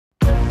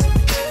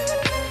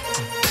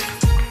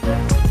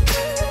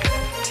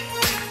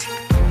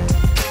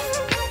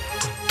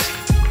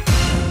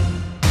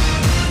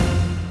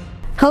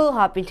Hello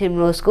Hopkinton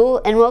Middle School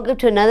and welcome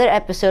to another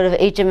episode of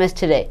HMS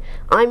Today.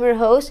 I'm your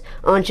host,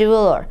 Anshu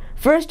Valor.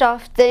 First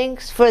off,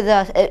 thanks for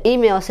the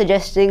email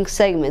suggesting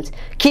segments.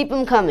 Keep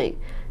them coming.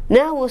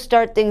 Now we'll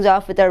start things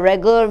off with our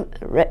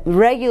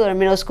regular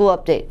middle school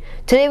update.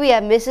 Today we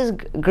have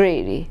Mrs.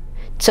 Grady,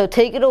 so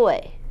take it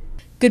away.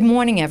 Good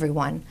morning,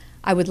 everyone.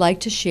 I would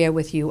like to share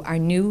with you our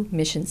new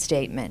mission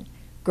statement,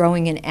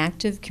 growing an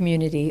active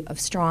community of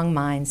strong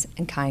minds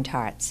and kind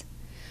hearts.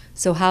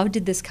 So how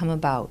did this come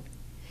about?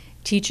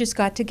 Teachers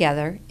got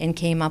together and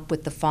came up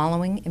with the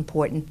following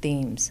important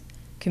themes: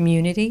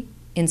 community,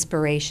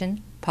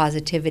 inspiration,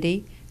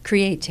 positivity,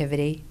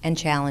 creativity, and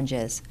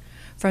challenges.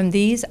 From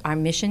these, our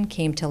mission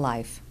came to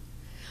life.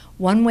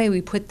 One way we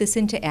put this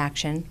into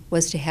action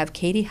was to have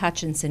Katie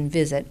Hutchinson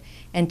visit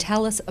and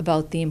tell us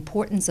about the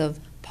importance of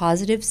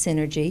positive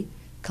synergy,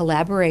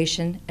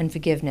 collaboration, and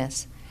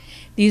forgiveness.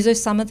 These are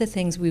some of the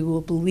things we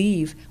will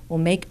believe will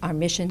make our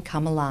mission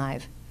come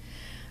alive.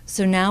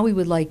 So now we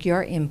would like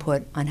your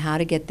input on how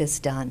to get this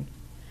done.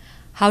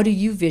 How do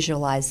you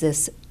visualize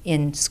this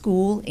in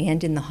school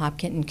and in the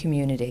Hopkinton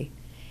community?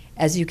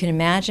 As you can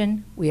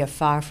imagine, we are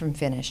far from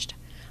finished.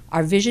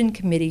 Our Vision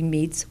Committee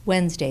meets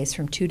Wednesdays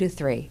from 2 to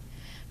 3.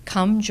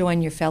 Come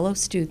join your fellow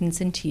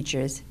students and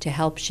teachers to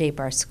help shape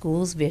our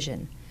school's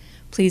vision.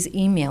 Please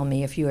email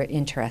me if you are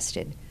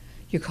interested.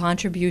 Your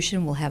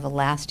contribution will have a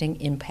lasting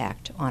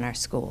impact on our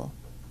school.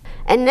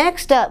 And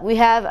next up, we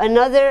have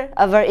another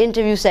of our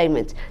interview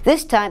segments.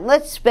 This time,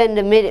 let's spend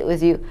a minute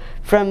with you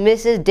from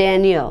Mrs.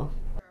 Danielle.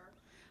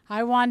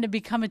 I wanted to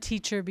become a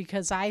teacher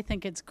because I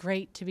think it's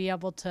great to be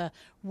able to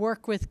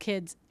work with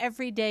kids.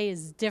 Every day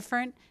is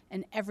different,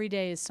 and every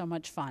day is so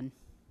much fun.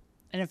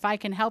 And if I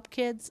can help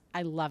kids,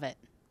 I love it.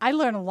 I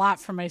learn a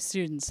lot from my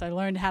students. I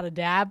learned how to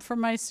dab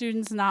from my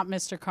students, not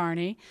Mr.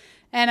 Carney.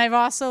 And I've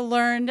also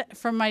learned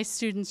from my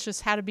students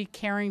just how to be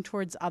caring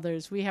towards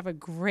others. We have a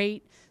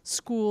great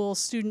school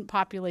student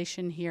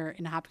population here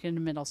in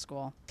Hopkinton Middle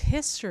School.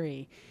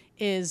 History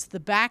is the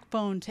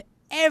backbone to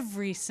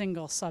every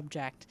single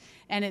subject,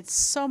 and it's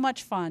so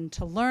much fun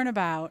to learn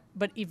about,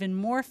 but even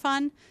more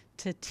fun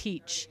to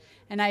teach.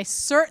 And I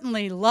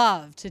certainly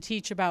love to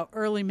teach about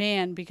early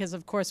man because,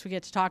 of course, we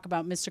get to talk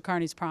about Mr.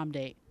 Carney's prom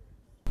date.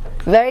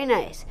 Very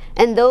nice.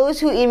 And those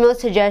who email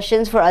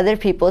suggestions for other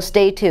people,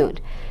 stay tuned.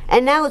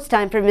 And now it's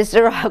time for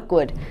Mr.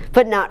 Rockwood,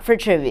 but not for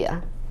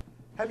trivia.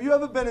 Have you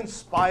ever been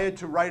inspired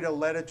to write a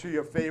letter to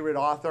your favorite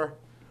author?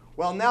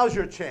 Well, now's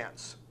your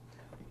chance.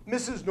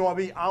 Mrs.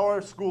 Norby,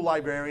 our school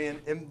librarian,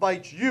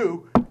 invites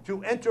you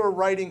to enter a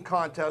writing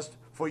contest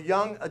for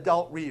young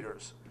adult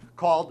readers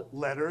called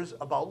Letters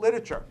About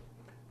Literature.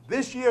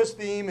 This year's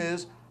theme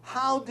is,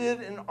 how did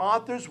an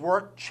author's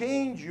work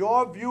change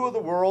your view of the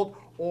world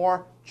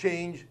or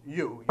change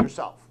you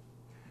yourself?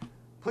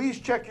 Please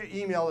check your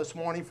email this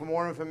morning for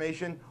more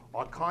information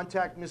or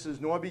contact Mrs.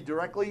 Norby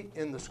directly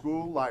in the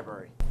school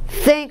library.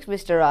 Thanks,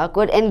 Mr.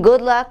 Rockwood, and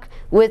good luck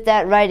with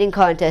that writing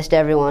contest,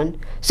 everyone.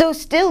 So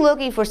still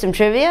looking for some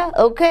trivia?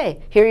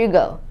 Okay, here you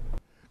go.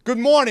 Good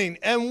morning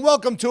and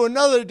welcome to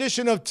another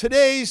edition of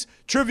today's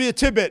Trivia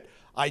Tidbit.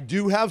 I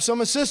do have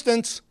some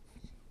assistance.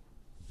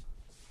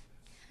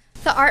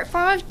 The art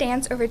form of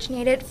dance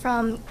originated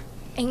from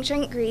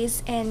ancient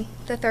Greece in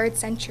the 3rd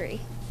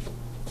century.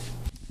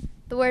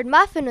 The word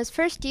muffin was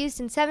first used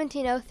in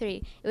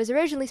 1703. It was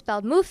originally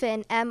spelled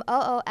Muffin,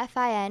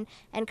 M-O-O-F-I-N,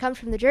 and comes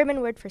from the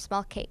German word for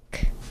small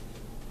cake.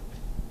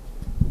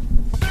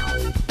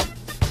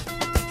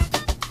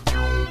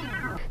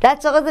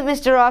 That's all that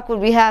Mr. Rockwood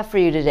we have for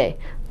you today.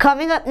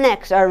 Coming up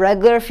next, our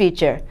regular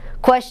feature,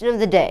 Question of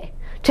the Day.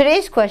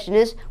 Today's question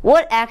is,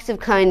 what acts of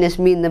kindness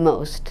mean the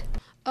most?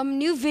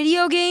 New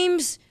video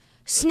games,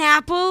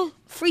 Snapple,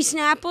 free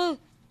Snapple,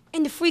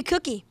 and the free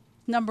cookie.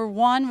 Number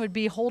 1 would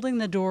be holding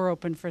the door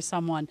open for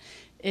someone.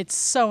 It's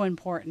so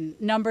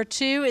important. Number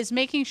 2 is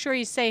making sure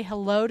you say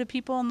hello to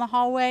people in the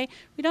hallway.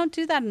 We don't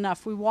do that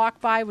enough. We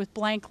walk by with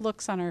blank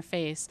looks on our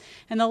face.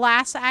 And the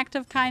last act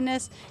of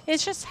kindness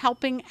is just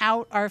helping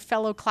out our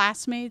fellow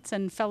classmates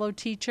and fellow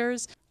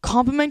teachers.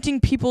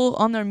 Complimenting people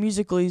on their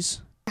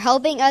musicals.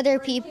 Helping other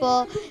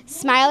people,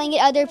 smiling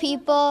at other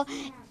people,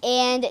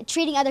 and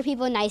treating other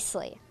people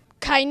nicely.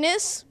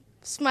 Kindness,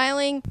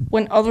 smiling.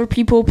 When other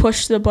people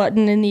push the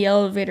button in the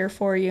elevator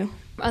for you.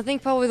 I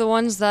think probably the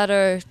ones that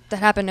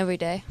happen every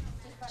day.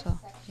 So,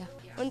 yeah.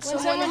 When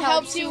someone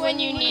helps you when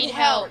you need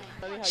help.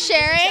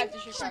 Sharing,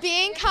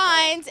 being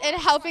kind, and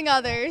helping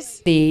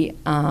others. The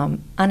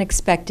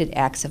unexpected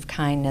acts of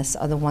kindness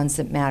are the ones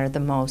that matter the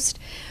most.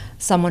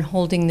 Someone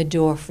holding the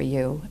door for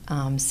you,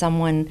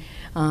 someone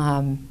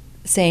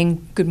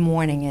saying good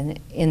morning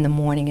in the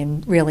morning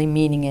and really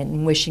meaning it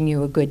and wishing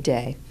you a good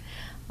day.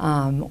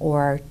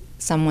 Or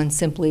someone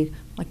simply,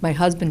 like my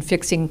husband,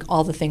 fixing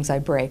all the things I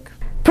break.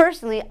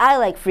 Personally, I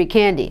like free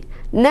candy.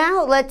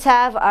 Now let's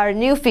have our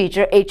new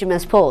feature,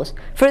 HMS Polls.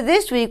 For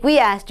this week, we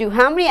asked you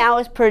how many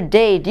hours per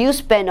day do you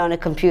spend on a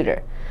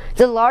computer?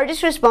 The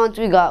largest response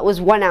we got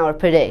was 1 hour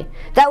per day.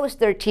 That was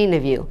 13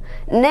 of you.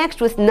 Next,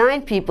 with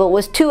 9 people,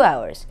 was 2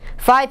 hours.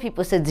 5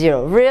 people said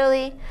 0.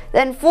 Really?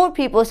 Then 4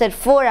 people said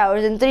 4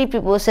 hours and 3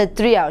 people said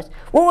 3 hours.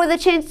 What were the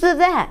chances of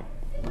that?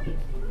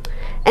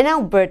 And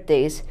now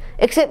birthdays.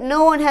 Except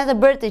no one has a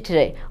birthday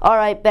today.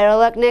 Alright, better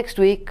luck next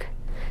week.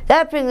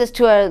 That brings us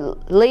to our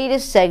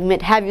latest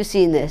segment, Have You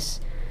Seen This?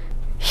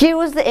 Here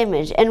was the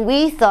image, and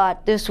we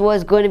thought this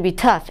was going to be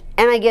tough,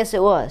 and I guess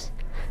it was.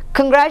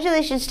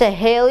 Congratulations to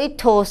Haley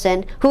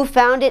Tolson, who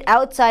found it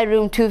outside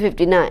room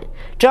 259.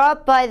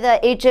 Drop by the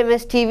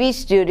HMS TV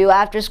studio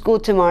after school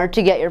tomorrow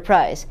to get your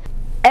prize.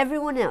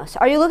 Everyone else,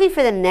 are you looking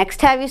for the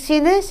next Have You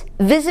Seen This?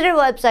 Visit our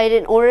website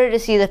in order to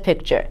see the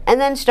picture, and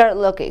then start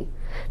looking.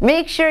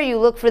 Make sure you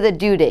look for the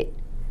due date.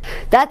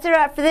 That's a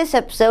wrap for this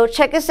episode.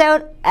 Check us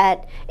out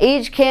at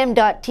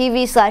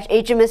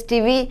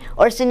agecam.tv/HMSTV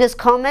or send us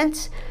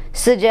comments,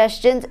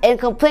 suggestions, and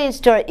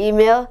complaints to our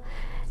email,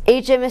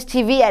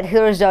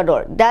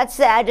 hmstv@healers.org. That's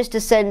the address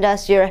to send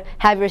us your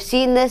Have You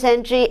Seen This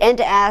entry and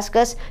to ask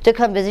us to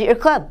come visit your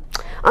club.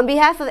 On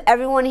behalf of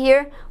everyone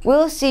here,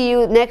 we'll see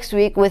you next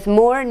week with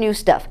more new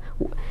stuff.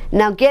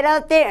 Now get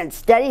out there and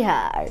study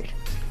hard.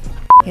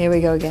 Here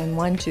we go again.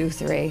 1, 2,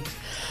 3.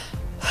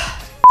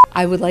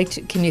 I would like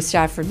to, can you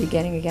start from the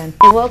beginning again?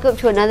 And welcome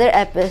to another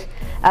episode.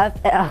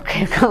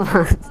 Okay, come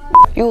on.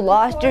 You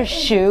lost your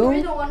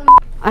shoe?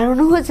 I don't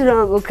know what's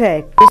wrong.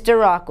 Okay. Mr.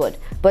 Rockwood,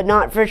 but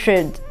not for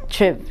trib.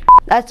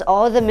 That's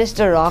all the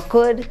Mr.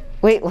 Rockwood?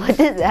 Wait, what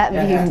does that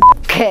mean?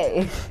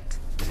 Okay.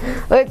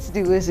 Let's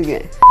do this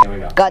again.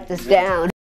 Got this down.